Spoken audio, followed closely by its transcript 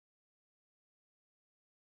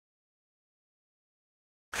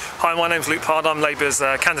Hi, my name's Luke Pollard. I'm Labour's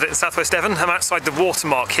candidate in South West Devon. I'm outside the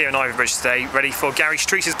watermark here in Ivybridge today, ready for Gary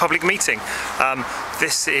Streeter's public meeting.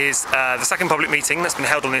 This is the second public meeting that's been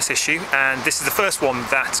held on this issue, and this is the first one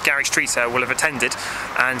that Gary Streeter will have attended,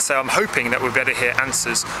 and so I'm hoping that we'll be able to hear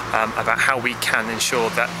answers about how we can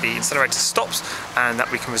ensure that the incinerator stops and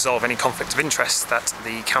that we can resolve any conflict of interest that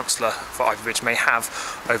the councillor for Ivybridge may have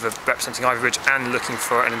over representing Ivybridge and looking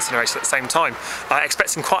for an incinerator at the same time.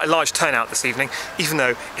 Expecting quite a large turnout this evening, even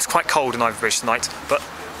though it's quite cold in Ivybridge tonight, but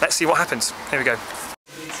let's see what happens. Here we go.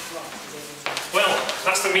 Well,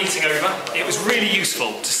 that's the meeting over. It was really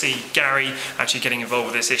useful to see Gary actually getting involved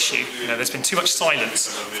with this issue. You know, there's been too much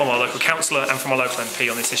silence from our local councillor and from our local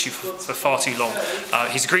MP on this issue for far too long.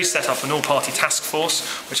 He's agreed to set up an all-party task force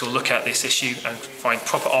which will look at this issue and find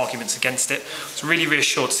proper arguments against it. It's really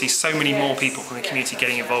reassured to see so many more people from the community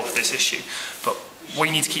getting involved with this issue, but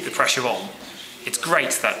we need to keep the pressure on. It's great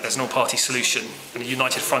that there's an all-party solution and a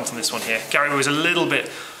united front on this one here. Gary was a little bit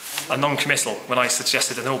non-committal when I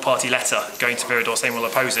suggested an all-party letter going to Viridor saying we'll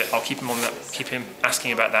oppose it. I'll keep him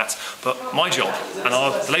asking about that. But my job, and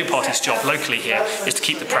the Labour Party's job locally here, is to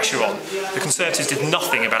keep the pressure on. The Conservatives did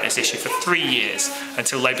nothing about this issue for 3 years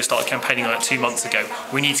until Labour started campaigning on it 2 months ago.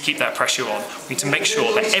 We need to keep that pressure on. We need to make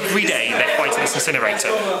sure that every day they're fighting this incinerator,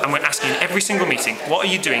 and we're asking in every single meeting, what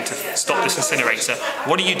are you doing to stop this incinerator?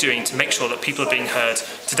 What are you doing to make sure that people are being heard?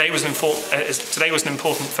 Today was an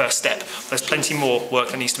important first step. There's plenty more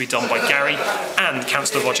work that needs to be done by Gary and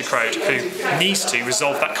Councillor Roger Crode, who needs to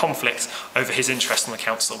resolve that conflict over his interest on the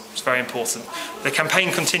council. It's very important. The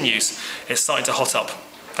campaign continues. It's starting to hot up.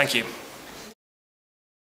 Thank you.